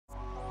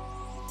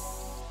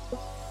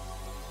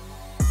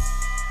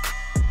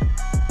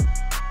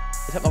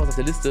Ich habe noch was auf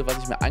der Liste, was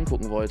ich mir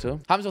angucken wollte.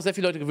 Haben sich auch sehr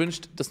viele Leute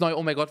gewünscht. Das neue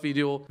Oh mein Gott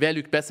Video. Wer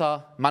lügt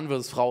besser? Mann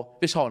vs. Frau.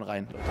 Wir schauen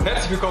rein.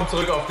 Herzlich willkommen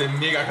zurück auf dem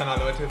Mega-Kanal,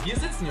 Leute. Wir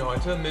sitzen hier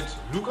heute mit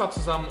Luca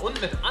zusammen und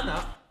mit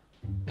Anna.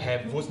 Hä,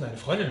 wo ist denn deine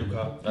Freundin,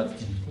 Luca? Was?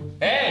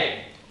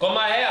 Hey, komm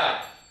mal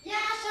her! Ja,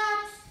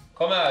 Schatz!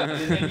 Komm mal, wir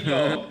sind Video.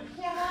 Ja,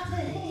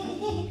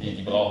 warte.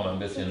 Die brauchen wir ein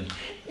bisschen.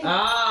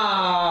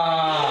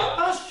 Ah!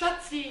 Oh,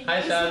 Schatzi!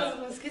 Hi, Schatz.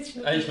 Was geht's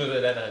schon? Ich muss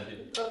deine Hand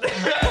nehmen.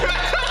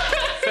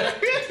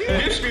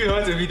 Wir spielen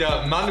heute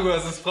wieder Mann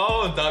vs.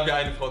 Frau und da wir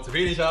eine Frau zu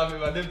wenig haben,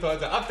 übernimmt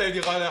heute Abdel die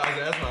Rolle. Also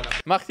erstmal.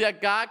 Macht ja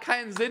gar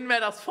keinen Sinn mehr,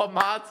 das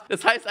Format.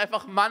 Das heißt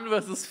einfach Mann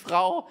vs.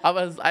 Frau.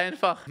 Aber es ist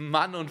einfach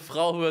Mann und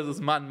Frau versus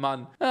Mann,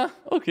 Mann. Ja,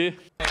 okay.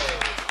 Es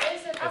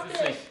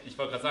ist nicht, ich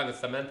wollte gerade sagen, es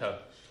ist Samantha.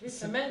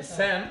 Samantha.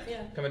 Sam? Ja.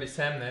 Können wir dich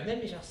Sam nennen? Nenn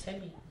mich auch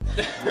Sammy.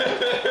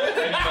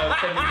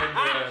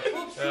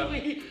 Ups,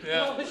 sorry.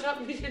 Ja. Oh, ich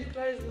hab mich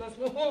entgleisen lassen.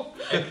 Oh.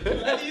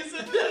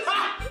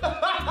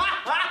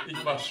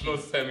 Ich mach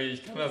Schluss, Sammy,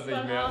 ich kann das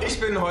nicht mehr. Ich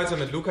bin heute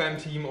mit Luca im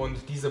Team und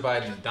diese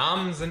beiden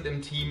Damen sind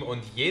im Team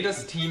und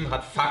jedes Team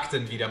hat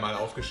Fakten wieder mal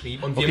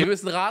aufgeschrieben. Und Okay, wir wir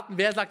müssen raten,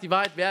 wer sagt die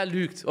Wahrheit, wer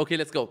lügt. Okay,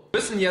 let's go.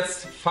 müssen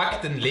jetzt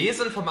Fakten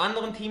lesen vom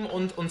anderen Team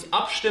und uns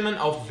abstimmen,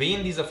 auf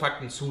wen diese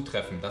Fakten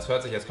zutreffen. Das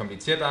hört sich jetzt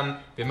kompliziert an.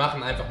 Wir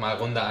machen einfach mal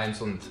Runde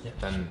 1 und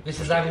dann... Willst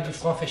du sagen, die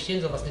Frauen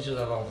verstehen sowas nicht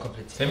oder warum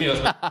kompliziert? Sammy, was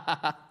mit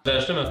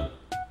deiner Stimme?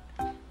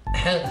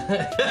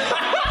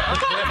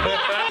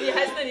 Wie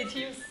heißen denn die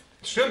Teams?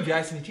 Stimmt, wie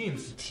heißen die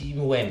Teams?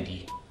 Team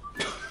Wendy.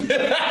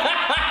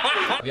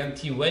 Wir haben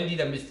Team Wendy,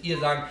 dann müsst ihr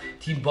sagen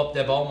Team Bob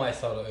der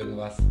Baumeister oder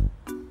irgendwas.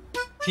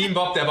 Team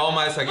Bob, der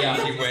Baumeister gegen Ja.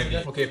 Team Wendy.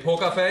 Okay,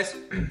 Pokerface.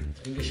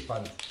 Ich bin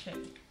gespannt.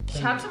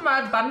 Ich hatte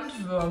mal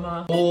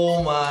Bandwürmer.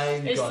 Oh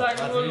mein Ich Gott. sag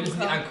Warte, nur wir müssen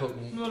die Luca.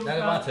 angucken. Nur Nein,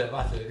 Luca.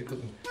 warte, wir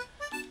gucken.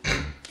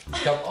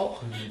 Ich glaube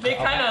auch nicht. Nee,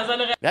 keiner.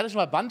 Seine Wer hatte schon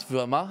mal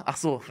Bandwürmer? Ach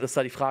so, das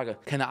war die Frage.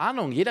 Keine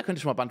Ahnung, jeder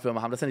könnte schon mal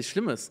Bandwürmer haben, das ist ja nichts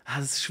Schlimmes.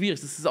 Das ist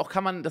schwierig, das ist auch,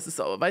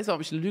 weißt du,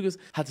 ob ich eine Lüge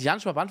ist? Hat Jan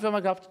schon mal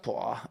Bandwürmer gehabt?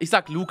 Boah, ich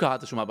sag, Luca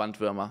hatte schon mal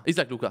Bandwürmer. Ich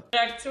sag Luca.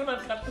 Reaktion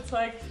hat gerade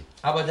gezeigt.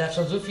 Aber der hat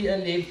schon so viel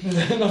erlebt in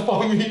seiner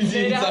Familie.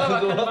 Nee, der hat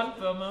aber keine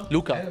Bandwürmer.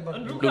 Luca.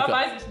 Und Luca, Luca.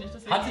 weiß ich nicht.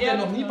 deswegen Hatte der eher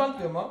noch nie Luca.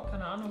 Bandwürmer?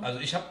 Keine Ahnung. Also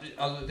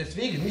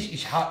deswegen nicht,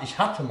 ich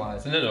hatte mal.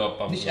 Was sind denn überhaupt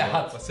Bandwürmer? Nicht er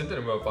hat. Was sind denn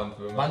überhaupt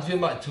Bandwürmer?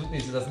 Bandwürmer tut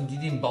nicht so, das sind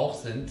die im Bauch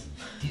sind,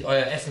 die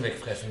euer Essen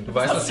wegfressen. Du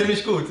weißt das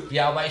ziemlich gut.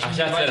 Ja, aber ich Ach, ich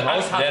dachte, weil der ich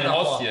Angst hatte ein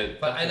davor. Haustier.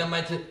 Weil einer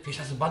meinte,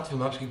 vielleicht hast du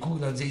Bandwürmer, hab ich geguckt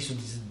und dann sehe ich so,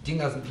 diese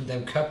Dinger sind in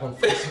deinem Körper und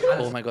fressen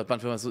alles. Oh mein Gott,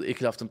 Bandwürmer ist so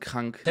ekelhaft und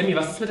krank. Sammy,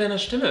 was ist mit deiner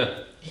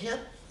Stimme? Ja,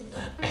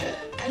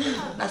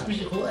 lass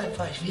mich in Ruhe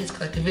einfach, ich will jetzt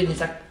gerade gewinnen. Ich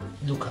sag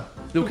Luca.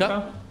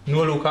 Luca?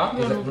 Nur Luca?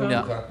 Ich sag nur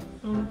Ja. Luca.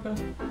 Luca.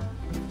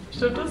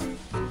 Stimmt das?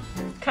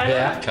 Keiner?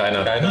 Wer? Keiner.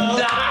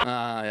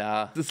 Ah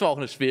ja, das war auch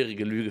eine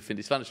schwierige Lüge,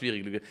 finde ich. Das war eine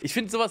schwierige Lüge. Ich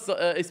finde, sowas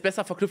ist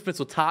besser verknüpft mit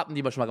so Taten,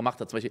 die man schon mal gemacht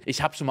hat. Zum Beispiel,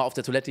 ich habe schon mal auf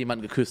der Toilette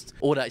jemanden geküsst.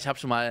 Oder ich habe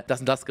schon mal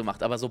das und das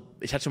gemacht. Aber so,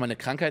 ich hatte schon mal eine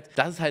Krankheit.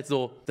 Das ist halt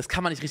so, das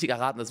kann man nicht richtig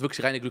erraten. Das ist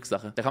wirklich reine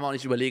Glückssache. Da kann man auch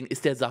nicht überlegen,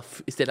 ist der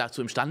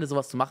dazu imstande,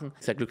 sowas zu machen?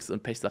 Ist ja Glücks-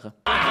 und Pechsache.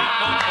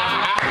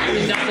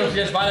 Ich dachte,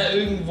 jetzt war er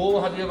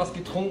irgendwo, hat wieder was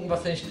getrunken,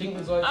 was er nicht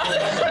trinken sollte.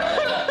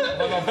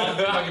 War noch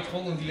Bandwürmer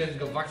getrunken und die werden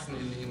gewachsen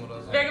in ihm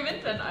oder so. Wer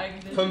gewinnt denn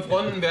eigentlich? 5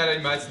 Runden, wer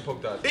die meisten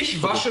Punkte hat.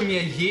 Ich wasche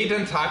mir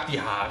jeden Tag die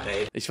Haare.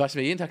 Ich wasche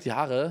mir jeden Tag die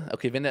Haare.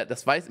 Okay, wenn er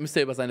das weiß, müsste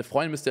er über seine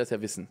Freundin, müsste er das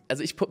ja wissen.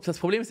 Also das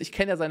Problem ist, ich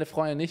kenne ja seine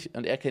Freundin nicht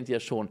und er kennt die ja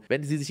schon.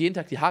 Wenn sie sich jeden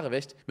Tag die Haare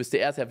wäscht, müsste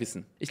er es ja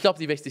wissen. Ich glaube,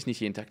 sie wäscht sich nicht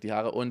jeden Tag die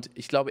Haare und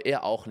ich glaube,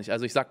 er auch nicht.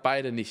 Also ich sag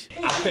beide nicht.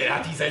 Ach, er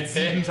hat die seit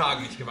 7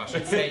 Tagen nicht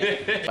gewaschen.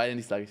 Beide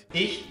nicht, sage ich.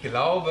 Ich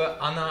glaube,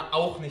 Anna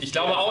auch nicht. Ich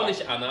glaube auch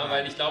nicht, Anna,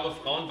 weil ich glaube,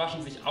 Frauen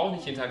waschen sich auch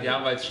nicht jeden Tag die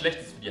Haare, weil es schlecht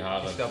ist für die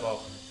Haare. Ich glaube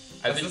auch.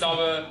 Also ich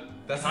glaube,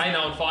 das ist-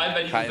 keiner und vor allem,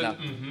 weil die Keiner.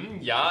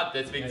 sind, ja,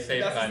 deswegen safe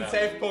Das ist keiner. ein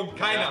Safe-Punkt.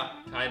 Keiner. Ja,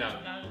 keiner.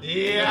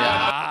 Ja.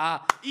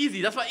 Ja,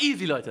 easy. Das war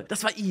easy, Leute.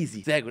 Das war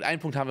easy. Sehr gut. Einen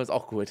Punkt haben wir uns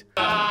auch geholt.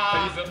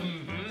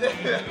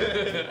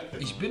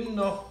 Ich bin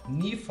noch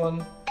nie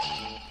von.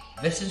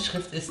 Wessen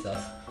Schrift ist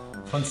das?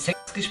 Von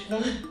Sex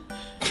gesprungen?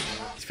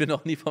 Ich bin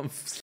noch nie vom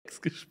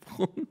Sex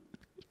gesprungen.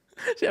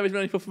 Ich habe mich noch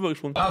nicht vom Fünfer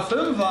gesprungen. Ah,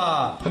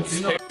 Fünfer! Ich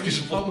bin noch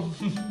gesprungen.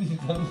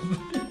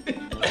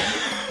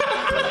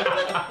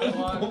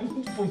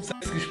 Vom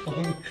Sex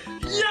gesprungen.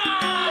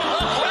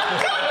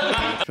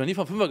 Ich bin noch nie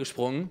vom Fünfer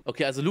gesprungen.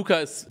 Okay, also Luca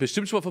ist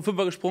bestimmt schon mal vom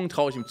Fünfer gesprungen,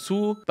 traue ich ihm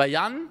zu. Bei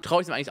Jan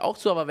traue ich ihm eigentlich auch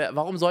zu, aber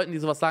warum sollten die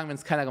sowas sagen, wenn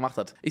es keiner gemacht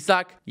hat? Ich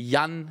sag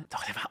Jan,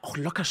 doch, der war auch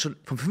locker schon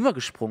vom Fünfer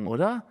gesprungen,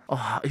 oder? Oh,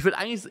 ich will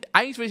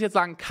eigentlich will ich jetzt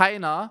sagen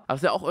keiner, aber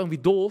es ist ja auch irgendwie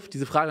doof,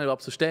 diese Frage dann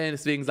überhaupt zu stellen,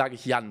 deswegen sage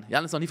ich Jan.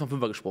 Jan ist noch nie vom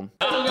Fünfer gesprungen.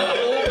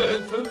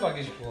 Oben Fünfer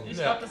gesprungen. Ich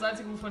glaube, das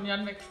Einzige, wovon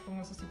Jan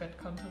weggesprungen ist, ist die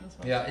Bettkante. Das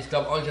war's. Ja, ich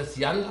glaube auch nicht, dass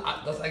Jan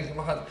das eigentlich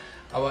gemacht hat.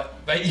 Aber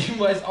bei ihm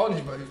weiß auch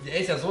nicht, weil er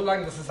ist ja so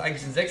lang, dass es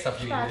eigentlich ein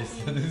Sechserfliegen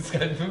ist. Das ist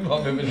kein Fünfer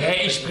mehr mit.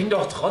 Hey, ich spring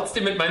doch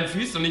trotzdem mit meinen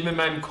Füßen und nicht mit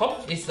meinem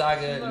Kopf. Ich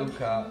sage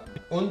Luca.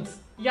 Und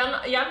Jan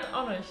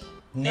auch nicht.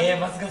 Nee,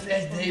 was ganz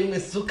ehrlich, der Junge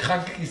ist so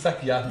krank, ich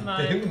sag ja.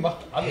 Nein. Der Junge macht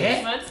alles.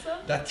 Was meinst du?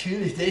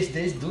 Natürlich,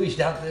 der ist durch,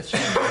 der hat schon.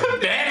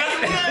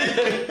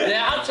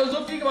 Der hat schon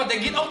so viel gemacht, der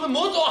geht auf eine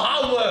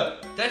Motorhaube.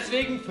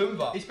 Deswegen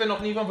Fünfer. Ich bin noch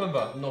nie vom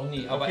Fünfer. Noch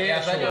nie, aber Okay,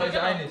 er seid schon. ihr euch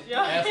einig?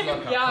 Ja, Er ist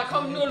locker. ja,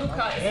 komm, nur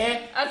Luca. Hä?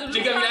 Also Luca,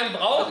 Digga, wie lange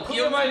braucht Guck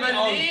ihr, dir mal um in die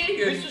Augen.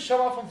 überlegen? Bist du schon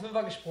mal vom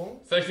Fünfer gesprungen?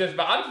 Soll ich das jetzt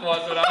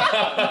beantworten,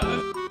 oder?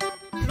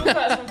 Luca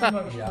ist vom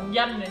Fünfer gesprungen,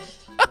 Jan nicht.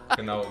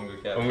 Genau,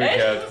 umgekehrt.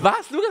 Umgekehrt.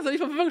 Was? Lukas hat nicht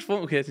vom Fünfer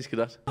gesprungen? Okay, hätte ich nicht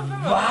gedacht. Ich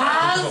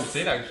bin vom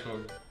Zehner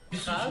gesprungen.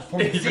 Vom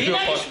Zehner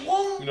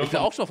gesprungen? Ich bin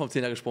auch schon vom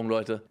 10er gesprungen,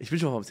 Leute. Ich bin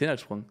schon vom 10er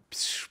gesprungen.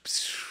 Psch,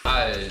 psch.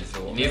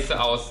 Also, nächste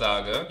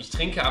Aussage. Ich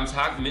trinke am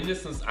Tag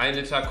mindestens 1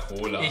 Liter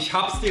Cola. Ich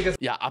hab's dir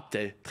gesagt, Ja,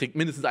 Abdel trinkt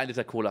mindestens 1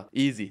 Liter Cola.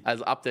 Easy.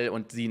 Also Abdel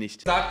und sie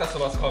nicht. dass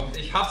sowas kommt.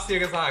 Ich hab's dir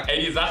gesagt.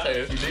 Ey, die Sache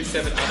ist, du lebst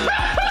ja mit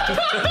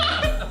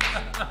anderen.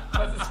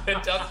 Was ist denn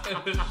das für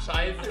eine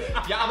Scheiße?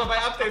 Ja, aber bei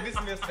Abdel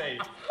wissen wir safe.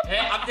 Hä,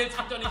 Abdel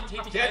trinkt doch nicht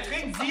täglich. Der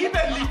trinkt 7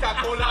 Liter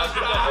Cola am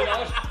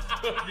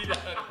Tag. Wieder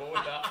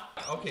Cola.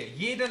 Okay,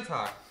 jeden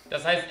Tag.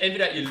 Das heißt,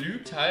 entweder ihr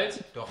lügt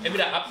halt, Doch.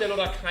 entweder Abdel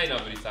oder keiner,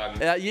 würde ich sagen.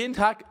 Ja, jeden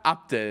Tag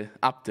Abdel.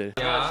 Abdel.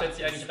 Ja, das schätze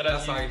ich eigentlich das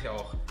relativ sage ich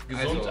auch.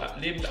 gesund Also,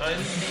 lebend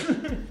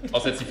ein.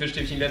 Außer jetzt die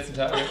Fischstäbchen die letzten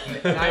Tage.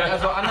 nein,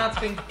 also Anna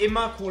trinkt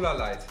immer Cola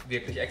Light.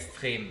 Wirklich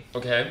extrem.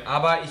 Okay.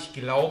 Aber ich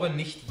glaube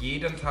nicht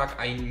jeden Tag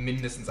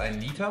mindestens 1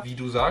 Liter, wie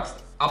du sagst.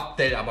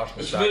 Abdel aber schon.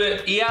 Ich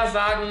würde eher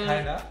sagen,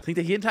 Keiner. Trinkt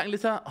er jeden Tag 1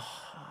 Liter?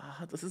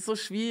 Oh, das ist so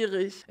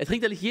schwierig. Er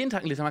trinkt ja nicht jeden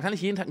Tag 1 Liter. Man kann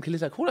nicht jeden Tag 1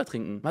 Liter Cola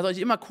trinken. Man soll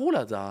nicht immer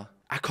Cola da.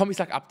 Ach komm, ich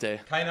sag Abdel.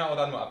 Keiner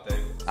oder nur Abdel?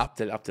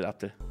 Abdel, Abdel,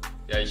 Abdel.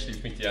 ja, ich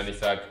schließe mich dir an, ich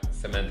sag,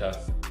 Samantha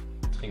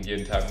trinkt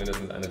jeden Tag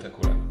mindestens 1 Liter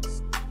Cola.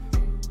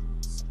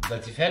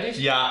 Seid ihr fertig?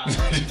 Ja.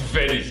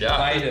 Fertig, ja.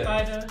 Beide.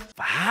 Beide.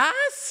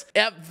 Was?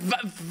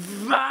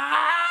 Was?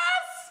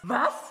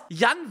 Was?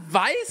 Jan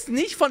weiß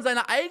nicht von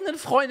seiner eigenen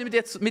Freundin,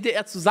 mit der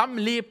er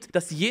zusammenlebt,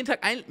 dass sie jeden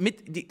Tag 1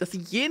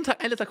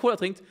 Liter Cola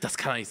trinkt. Das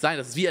kann doch nicht sein.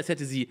 Das ist wie, als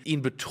hätte sie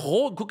ihn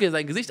betrogen. Guck dir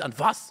sein Gesicht an.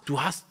 Was?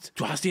 Du hast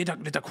jeden Tag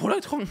 1 Liter Cola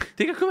getrunken?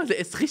 Digga, guck mal, der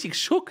ist richtig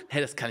schock.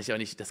 Hä, das kann ich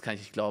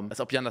nicht glauben. Als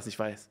ob Jan das nicht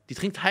weiß. Die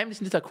trinkt heimlich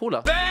 1 Liter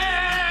Cola.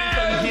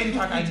 Jeden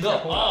Tag 1 Liter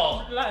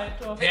Cola. Leid,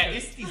 doch. Wer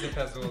ist diese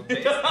Person?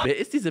 Wer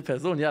ist diese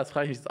Person? Ja, das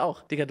frage ich mich jetzt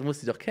auch. Digga, du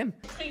musst sie doch kennen.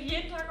 Ich trinke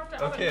jeden Tag auf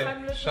der Arbeit Okay, 3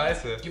 Liter.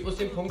 scheiße. Gib uns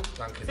den Punkt.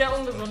 Danke. Sehr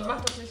ungesund,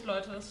 macht das nicht,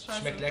 Leute. Das ist scheiße.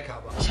 Schmeckt lecker,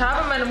 aber. Ich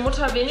habe meine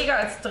Mutter weniger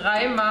als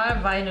 3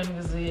 Mal weinen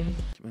gesehen.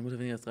 Ich habe meine Mutter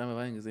weniger als 3 Mal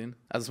weinen gesehen.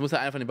 Also es muss ja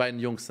einer von den beiden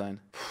Jungs sein.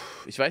 Puh,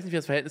 ich weiß nicht, wie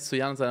das Verhältnis zu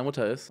Jan und seiner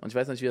Mutter ist. Und ich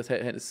weiß nicht, wie das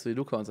Verhältnis zu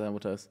Luca und seiner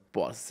Mutter ist.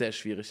 Boah, das ist sehr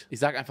schwierig. Ich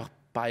sage einfach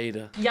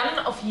beide. Jan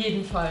auf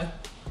jeden Fall.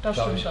 Da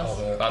Glaub stimmt ich das.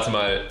 auch, Warte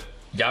mal,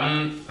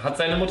 Jan hat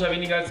seine Mutter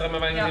weniger als 3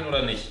 Mal Wein Ja. gesehen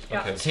oder nicht? Ja.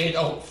 Okay. Zählt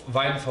auch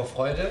Weinen vor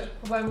Freude?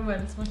 Wobei,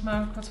 Moment, jetzt muss ich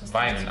mal kurz was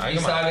Weinen, sagen. Ich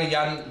allgemein. sage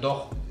Jan,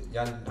 doch.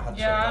 Jan hat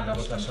Ja, schon, meine doch,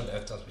 Mutter stimmt. schon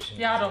öfters bestimmt.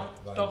 Ja,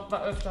 Weinen. doch,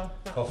 war öfter.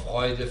 Ja. Vor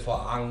Freude,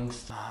 vor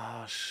Angst,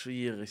 Ah,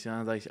 schwierig. Ja,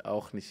 dann sage ich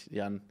auch nicht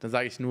Jan. Dann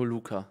sage ich nur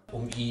Luca.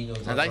 um ihn und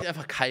so. Dann sage ich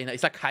einfach keiner.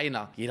 Ich sag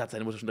keiner. Jeder hat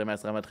seine Mutter schon 3 Mal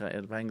als 3 Mal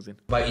Wein gesehen.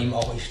 Bei ihm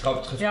auch, ich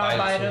glaube, trifft Ja,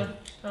 beide.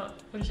 zu. Ja,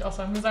 würde ich auch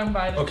sagen. Wir sagen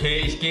beide. Okay,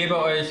 ich gebe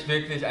euch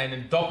wirklich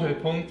einen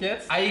Doppelpunkt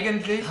jetzt.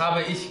 Eigentlich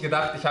habe ich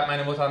gedacht, ich habe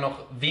meine Mutter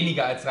noch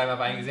weniger als 3 Mal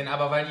Wein gesehen,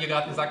 aber weil ihr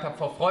gerade gesagt habt,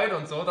 vor Freude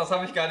und so, das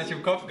habe ich gar nicht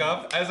im Kopf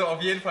gehabt. Also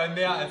auf jeden Fall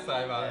mehr als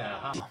 3 Mal.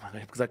 Oh Mann,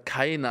 ich habe gesagt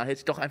keiner. Hätte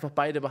ich doch einfach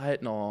beide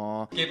behalten.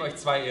 Oh. Ich gebe euch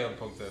 2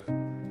 Ehrenpunkte.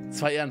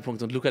 2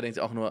 Ehrenpunkte. Und Luca denkt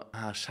sich auch nur,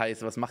 ah,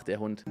 scheiße, was macht der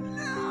Hund?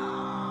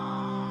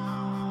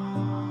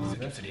 Wieso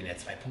gibst du denen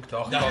jetzt 2 Punkte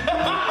auch? Komm.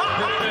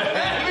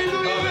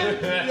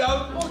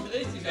 Ja, Punkt,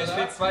 richtig, Es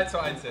steht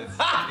 2:1 jetzt.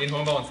 Den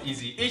holen wir uns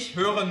easy. Ich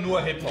höre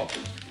nur Hip-Hop.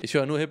 Ich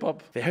höre nur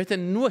Hip-Hop. Wer hört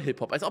denn nur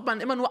Hip-Hop? Als ob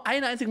man immer nur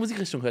eine einzige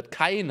Musikrichtung hört.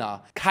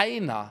 Keiner.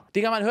 Keiner.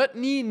 Digga, man hört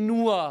nie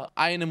nur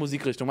eine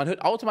Musikrichtung. Man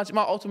hört automatisch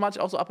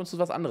auch so ab und zu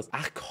was anderes.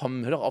 Ach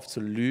komm, hör doch auf zu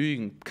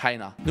lügen.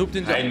 Keiner. Noob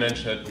den Kein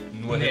Mensch hört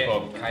nur Nee,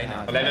 Hip-Hop.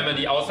 keiner. Allein wenn man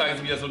die Aussage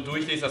so wieder so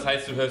durchliest, das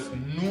heißt, du hörst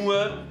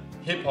nur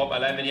Hip-Hop.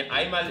 Allein wenn ihr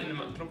einmal in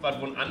einem Club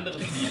wart, wo ein anderes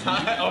Lied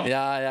liegt.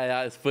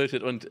 Ja, ist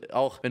Bullshit. Und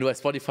auch wenn du bei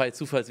Spotify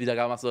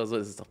Zufallswiedergabe machst oder so,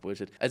 ist es doch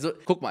Bullshit. Also,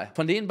 guck mal,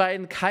 von den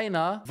beiden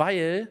keiner,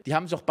 weil die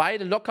haben sich doch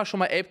beide locker schon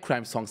mal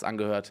Ape-Crime-Songs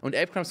angehört. Und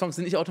Ape-Crime-Songs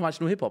sind nicht automatisch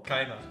nur Hip-Hop.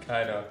 Keiner.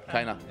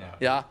 Keiner. Ja.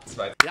 Ja.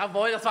 2.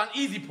 Jawohl, das war ein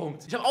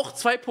Easy-Punkt. Ich habe auch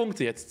 2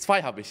 Punkte jetzt.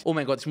 2 habe ich. Oh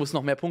mein Gott, ich muss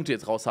noch mehr Punkte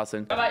jetzt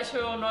raushasseln. Aber ich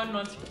höre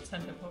 99%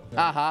 Hip-Hop.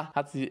 Aha,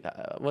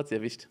 wurde sie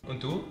erwischt.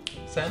 Und du,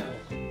 Sam?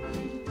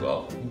 Du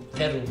auch?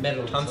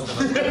 Mero. Tanzen.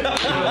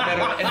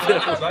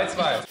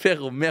 2:2.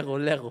 Ferro, Mero,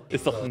 Lero.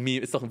 Ist doch ein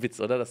Meme, ist doch ein Witz,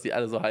 oder? Dass die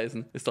alle so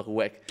heißen. Ist doch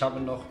wack. Ich habe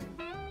noch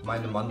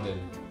meine Mandeln.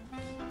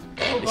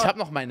 Ich habe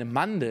noch meine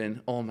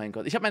Mandeln. Oh mein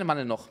Gott. Ich habe meine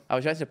Mandeln noch. Aber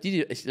ich weiß nicht, ob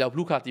ich glaube,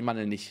 Luca hat die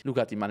Mandeln nicht.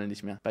 Luca hat die Mandeln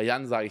nicht mehr. Bei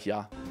Jan sage ich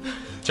ja.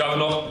 Ich habe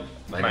noch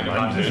meine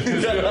Mandel.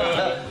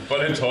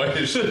 Voll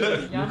enttäuscht.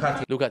 Ja.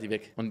 Luca hat die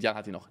weg. Und Jan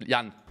hat die noch.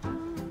 Jan.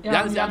 Ja,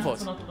 Jan ist die Antwort.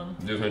 hast du noch drin.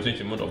 Wir dürfen jetzt nicht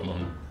den Mund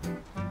aufmachen.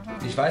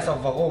 Ich weiß auch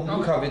warum.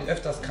 Luca wird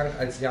öfters krank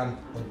als Jan.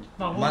 Und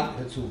Warum?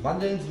 hör zu,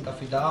 Mandeln sind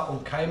dafür da,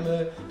 um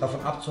Keime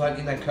davon abzuhalten,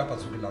 in deinen Körper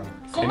zu gelangen.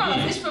 Guck mal,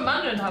 was ich für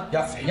Mandeln habe.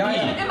 Ja, Ich bin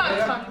immer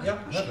krank. Ja.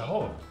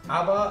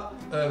 Aber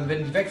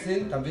wenn die weg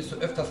sind, dann wirst du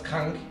öfters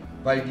krank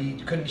weil die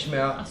können nicht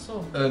mehr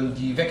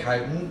die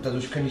weghalten.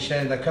 Dadurch können die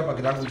schnell in der Körper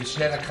gelangen und ist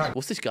schneller krank.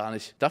 Wusste ich gar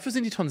nicht. Dafür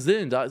sind die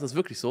Tonsillen da, ist das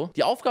wirklich so?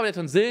 Die Aufgabe der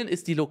Tonsillen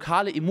ist die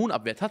lokale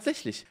Immunabwehr.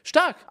 Tatsächlich.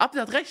 Stark.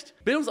 Abdel hat recht.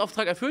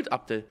 Bildungsauftrag erfüllt,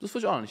 Abdel. Das wusste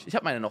ich auch noch nicht. Ich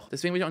habe meine noch.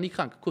 Deswegen bin ich auch nie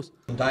krank. Kuss.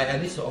 Und da er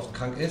nicht so oft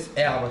krank ist,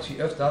 er aber viel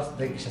öfters,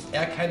 denke ich, dass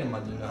er keine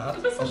Mandeln mehr hat.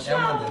 Und er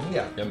Mandeln,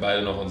 ja. Wir haben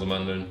beide noch unsere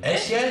Mandeln.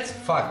 Echt jetzt?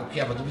 Fuck,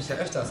 okay, aber du bist ja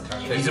öfters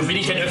krank. Wieso bin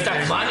ich denn öfter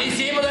krank? Mann, ich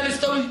sehe immer deine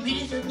Story. Nee,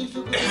 ist das nicht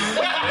so gut. Ich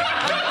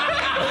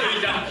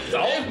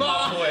dachte, auch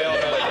mal vorher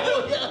oder so.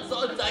 Ja,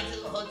 Sonntag,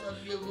 heute haben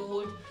wir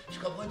geholt. Ich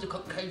glaube, heute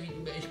kommt kein Video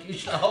mehr, ich gehe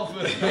schlafen.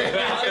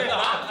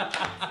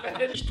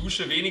 Ich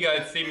dusche weniger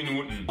als 10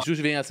 Minuten. Ich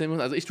dusche weniger als 10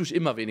 Minuten. Also ich dusche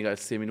immer weniger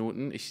als 10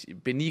 Minuten. Ich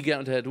bin nie gern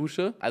unter der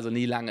Dusche. Also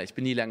nie lange. Ich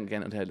bin nie lange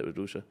gern unter der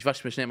Dusche. Ich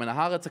wasche mir schnell meine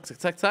Haare. Zack, zack,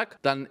 zack, zack.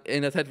 Dann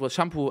in der Zeit, wo das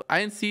Shampoo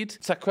einzieht,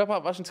 zack, Körper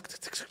abwaschen. Zack,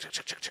 zack, zack, zack,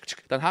 zack, zack,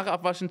 zack. Dann Haare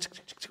abwaschen. Zack,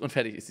 zack, zack, und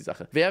fertig ist die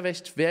Sache. Wer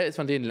ist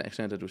von denen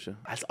schnell unter der Dusche?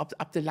 Als ob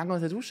Abdel lange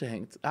unter der Dusche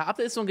hängt.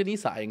 Abdel ist so ein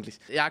Genießer eigentlich.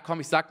 Ja,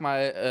 komm, ich sag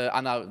mal,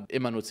 Anna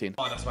immer nur 10.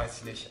 Oh, das weiß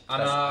ich nicht. Das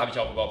Anna, habe ich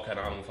auch überhaupt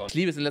keine Ahnung von. Ich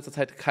liebe es in letzter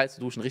Zeit, kalt zu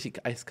duschen,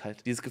 richtig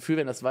eiskalt. Dieses Gefühl,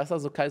 wenn das Wasser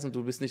so kalt ist und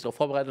du bist nicht darauf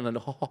vorbereitet und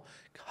dann,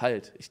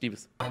 kalt. Ich liebe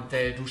es.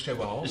 der duscht ja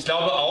überhaupt. Ich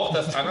glaube auch,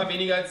 dass Anna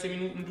weniger als 10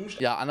 Minuten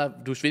duscht. Ja, Anna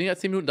duscht weniger als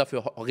 10 Minuten,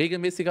 dafür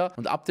regelmäßiger.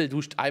 Und Abdel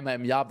duscht einmal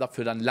im Jahr,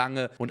 dafür dann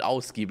lange und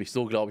ausgiebig.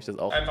 So glaube ich das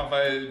auch. Einfach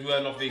weil du ja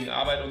noch wegen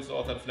Arbeit und so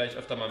auch dann vielleicht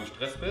öfter mal im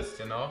Stress bist.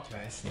 Genau. Ich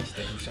weiß nicht,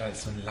 der Duscher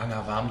ist so ein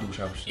langer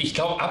Warmduscher bestimmt. Ich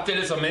glaube, Abdel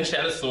ist so ein Mensch,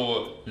 der alles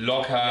so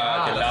locker,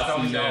 Ja, das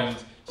glaub gelassen ich auch. nimmt.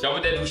 Ich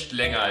glaube, der duscht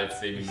länger als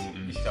 10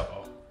 Minuten. Ich glaube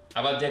auch.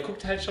 Aber der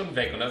guckt halt schon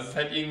weg und das ist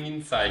halt irgendwie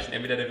ein Zeichen.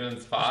 Entweder der will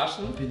uns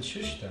verarschen. Ich bin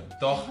schüchtern.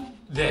 Doch.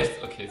 Der ist,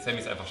 okay, Sammy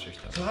ist einfach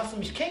schüchtern. So hast du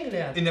mich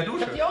kennengelernt. In der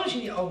Dusche? Ich hab dir auch nicht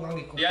in die Augen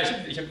angeguckt. Ja,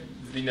 ich hab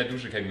sie in der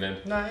Dusche kennengelernt.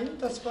 Nein,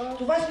 das war...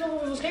 Du weißt noch,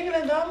 wo wir uns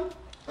kennengelernt haben?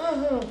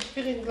 Aha,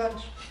 wir reden gleich.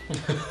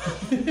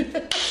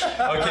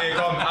 Okay,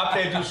 komm,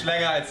 Abdel duscht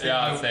länger als 10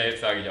 Ja, Minuten. safe,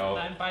 sage ich auch.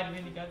 Nein, beide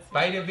weniger als 10.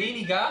 Beide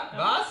weniger?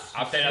 Was?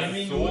 Abdel, das 10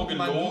 ist so Minuten,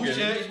 man gelogen.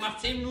 dusche. Ich mach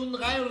 10 Minuten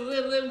rein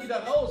und wieder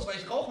raus, weil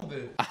ich rauchen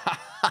will.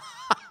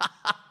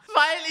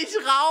 Weil ich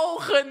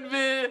rauchen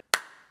will.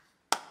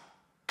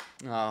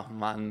 Ach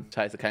Mann,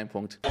 scheiße, kein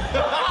Punkt.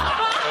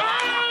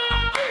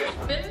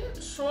 Ich bin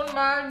schon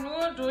mal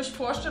nur durch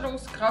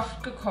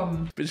Vorstellungskraft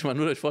gekommen. Bin schon mal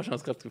nur durch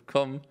Vorstellungskraft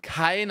gekommen.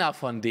 Keiner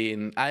von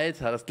denen.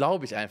 Alter, das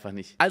glaube ich einfach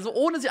nicht. Also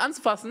ohne sie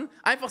anzufassen,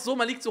 einfach so,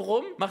 man liegt so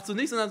rum, macht so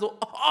nichts und dann so,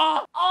 oh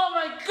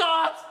mein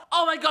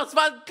Gott, es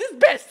war der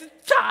beste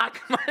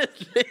Tag meines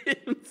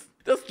Lebens.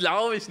 Das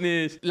glaube ich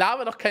nicht.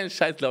 Laber doch keinen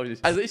Scheiß, glaube ich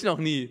nicht. Also ich noch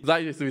nie,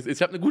 sage ich euch so, wie es ist.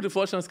 Ich habe eine gute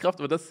Vorstellungskraft,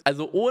 aber das,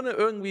 also ohne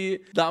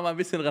irgendwie da mal ein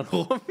bisschen dran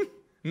rum.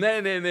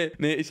 Nee,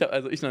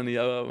 ich noch nie,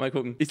 aber mal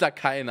gucken. Ich sag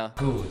keiner.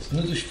 Gut,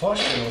 nur durch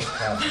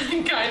Vorstellungskraft.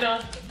 Keiner.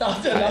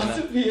 Der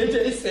lachte mir,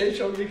 der ist ja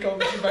schon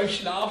gekommen. Beim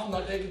Schlafen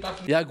hat er gedacht...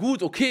 Ja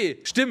gut, okay,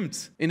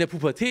 stimmt. In der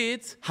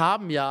Pubertät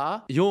haben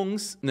ja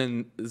Jungs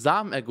einen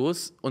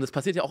Samenerguss und es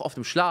passiert ja auch oft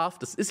im Schlaf.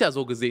 Das ist ja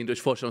so gesehen durch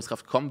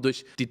Vorstellungskraft gekommen,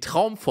 durch die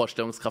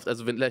Traumvorstellungskraft.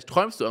 Also wenn vielleicht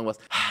träumst du irgendwas.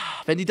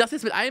 Wenn die das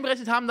jetzt mit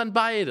einberechnet haben, dann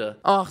beide.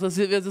 Ach, das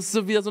ist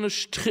so wieder so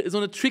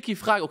eine tricky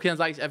Frage. Okay, dann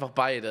sage ich einfach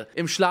beide.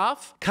 Im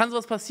Schlaf kann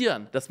sowas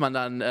passieren, dass man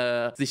dann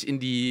sich in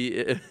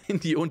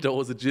die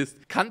Unterhose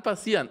gisst. Kann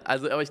passieren.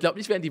 Also, aber ich glaube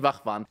nicht, während die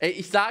wach waren. Ey,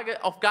 ich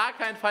sage auf gar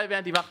keinen Fall,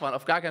 während die wach waren.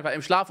 Auf gar keinen Fall.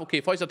 Im Schlaf,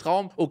 okay. Feuchter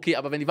Traum, okay.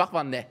 Aber wenn die wach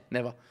waren, ne,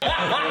 never.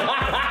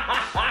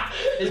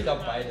 Ich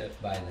glaube beide.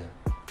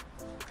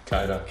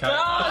 Keiner.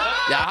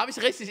 Ja, habe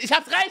ich richtig. Ich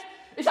hab's recht.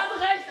 Ich hatte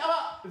recht,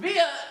 aber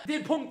wehe,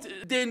 den Punkt,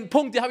 den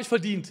habe ich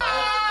verdient.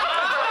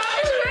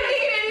 Ich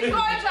will die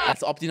Folter.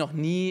 Als ob die noch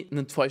nie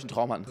einen feuchten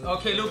Traum hatten.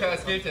 Okay, Luca,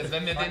 es gilt jetzt.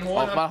 Wenn wir den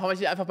Auch holen, mal habe ich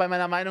die einfach bei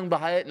meiner Meinung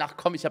behalten. Ach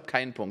komm, ich habe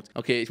keinen Punkt.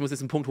 Okay, ich muss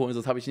jetzt einen Punkt holen,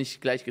 sonst habe ich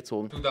nicht gleich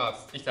gezogen. du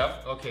darfst. Ich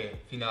darf. Okay,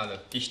 Finale.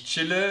 Ich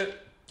chille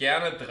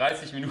gerne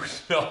 30 Minuten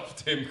auf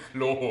dem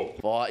Klo.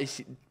 Boah,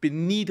 ich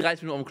bin nie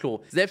 30 Minuten auf dem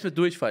Klo. Selbst mit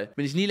Durchfall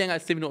bin ich nie länger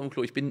als 10 Minuten auf dem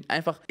Klo. Ich bin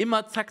einfach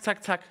immer zack,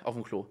 zack, zack auf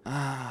dem Klo.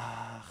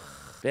 Ach.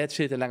 Wer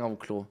chillt denn lange auf dem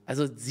Klo?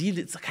 Also sie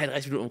ist doch keine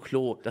 30 Minuten auf dem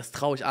Klo. Das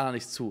traue ich Anna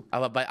nicht zu.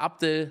 Aber bei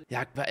Abdel,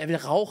 ja, er will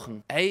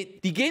rauchen. Ey,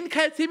 die gehen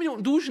keine 10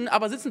 Minuten duschen,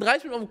 aber sitzen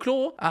 30 Minuten auf dem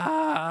Klo.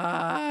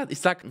 Ich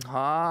sag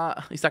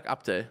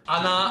Abdel.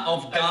 Anna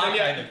auf gar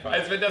keinen Fall.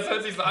 Als wenn das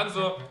hört sich so an,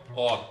 so,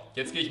 oh,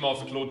 jetzt gehe ich mal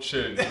aufs Klo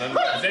chillen. Und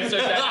dann setzt ihr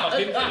euch gleich mal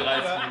hin für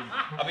 30 Minuten.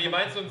 Aber ihr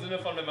meint so im Sinne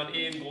von, wenn man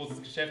ein großes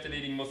Geschäft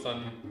erledigen muss,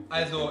 dann...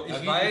 Also, ich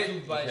Okay.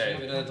 weiß,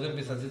 Wenn du da drin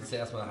bist, dann sitzt du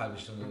erstmal eine halbe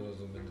Stunde oder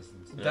so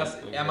mindestens.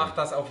 er macht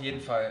das auf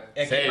jeden Fall.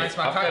 Er Safe. geht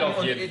manchmal Abdel kacken auf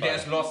und jeden der Fall.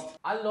 ist lost.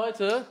 Alle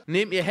Leute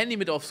nehmen ihr Handy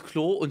mit aufs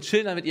Klo und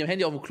chillen dann mit ihrem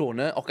Handy auf dem Klo,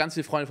 ne? Auch ganz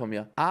viele Freunde von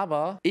mir.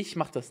 Aber ich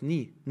mach das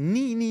nie.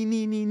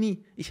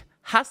 Nie. Ich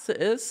hasse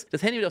es,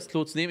 das Handy wieder aufs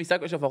Klo zu nehmen. Ich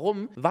sage euch auch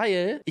warum.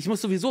 Weil ich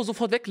muss sowieso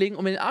sofort weglegen,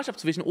 um mir den Arsch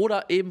abzuwischen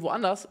oder eben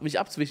woanders mich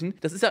abzuwischen.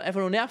 Das ist ja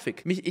einfach nur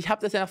nervig. Ich habe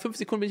das ja nach 5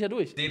 Sekunden bin ich ja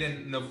durch.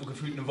 Den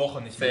gefühlt eine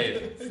Woche nicht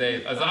mehr.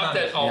 Safe. Also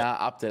Abdel auch Ja,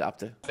 Abdel.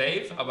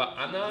 safe, aber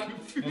Anna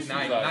muss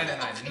Nein.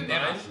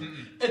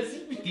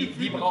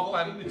 Die braucht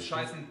beim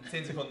Scheißen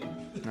 10 Sekunden.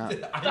 Danke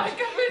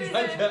für die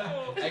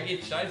Info. Er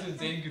geht scheiße und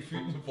sehen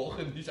gefühlt eine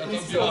Woche nicht. Also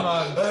Ist so,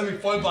 Mann.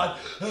 mit Vollbart.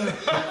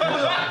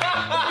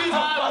 Wieso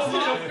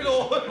passiert auf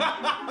Klo?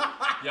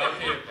 Ja,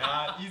 okay.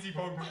 Ja, easy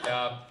Punkt.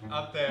 Ja,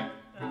 Abdel.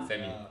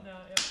 Sammy.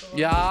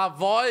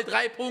 Jawohl,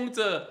 3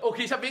 Punkte.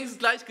 Okay, ich habe wenigstens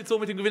gleich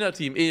gezogen mit dem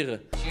Gewinnerteam.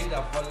 Ehre. Ich chill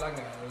da voll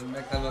lange. Ich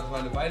merke dann, dass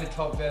meine Beine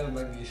taub werden und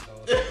dann gehe ich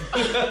raus.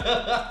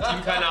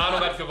 Team keine Ahnung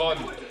hat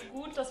gewonnen.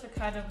 Gut, dass wir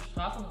keine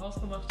Bestrafung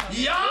rausgemacht haben.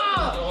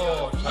 Ja!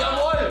 Oh,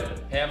 Jawohl!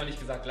 Hey, haben wir nicht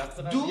gesagt,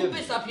 Glatze Du rasieren?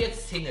 bist ab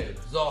jetzt Single.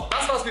 So.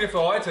 Das war's wieder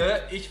für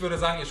heute. Ich würde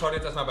sagen, ihr schaut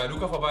jetzt erstmal bei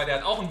Luca vorbei, der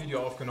hat auch ein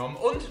Video aufgenommen.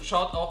 Und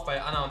schaut auch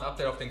bei Anna und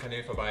Abdel auf den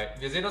Kanälen vorbei.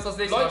 Wir sehen uns das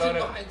nächste Mal, Leute, Leute.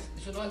 noch eins.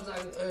 Ich will noch eins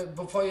sagen,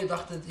 bevor ihr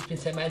dachtet, ich bin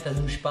Samantha,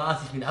 nur Spaß,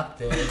 ich bin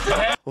Abdel.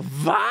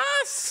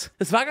 Was?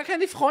 Das war gar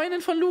keine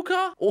Freundin von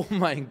Luca? Oh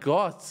mein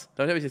Gott.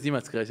 Damit habe ich jetzt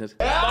niemals gerechnet.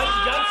 War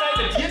die ganze Zeit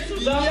mit dir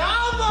zusammen? Ja,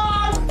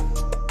 Mann!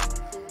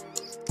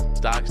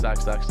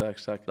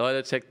 Stark.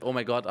 Leute, checkt Oh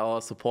mein Gott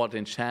aus, support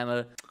den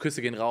Channel.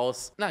 Küsse gehen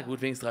raus. Na gut,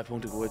 wenigstens 3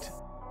 Punkte geholt.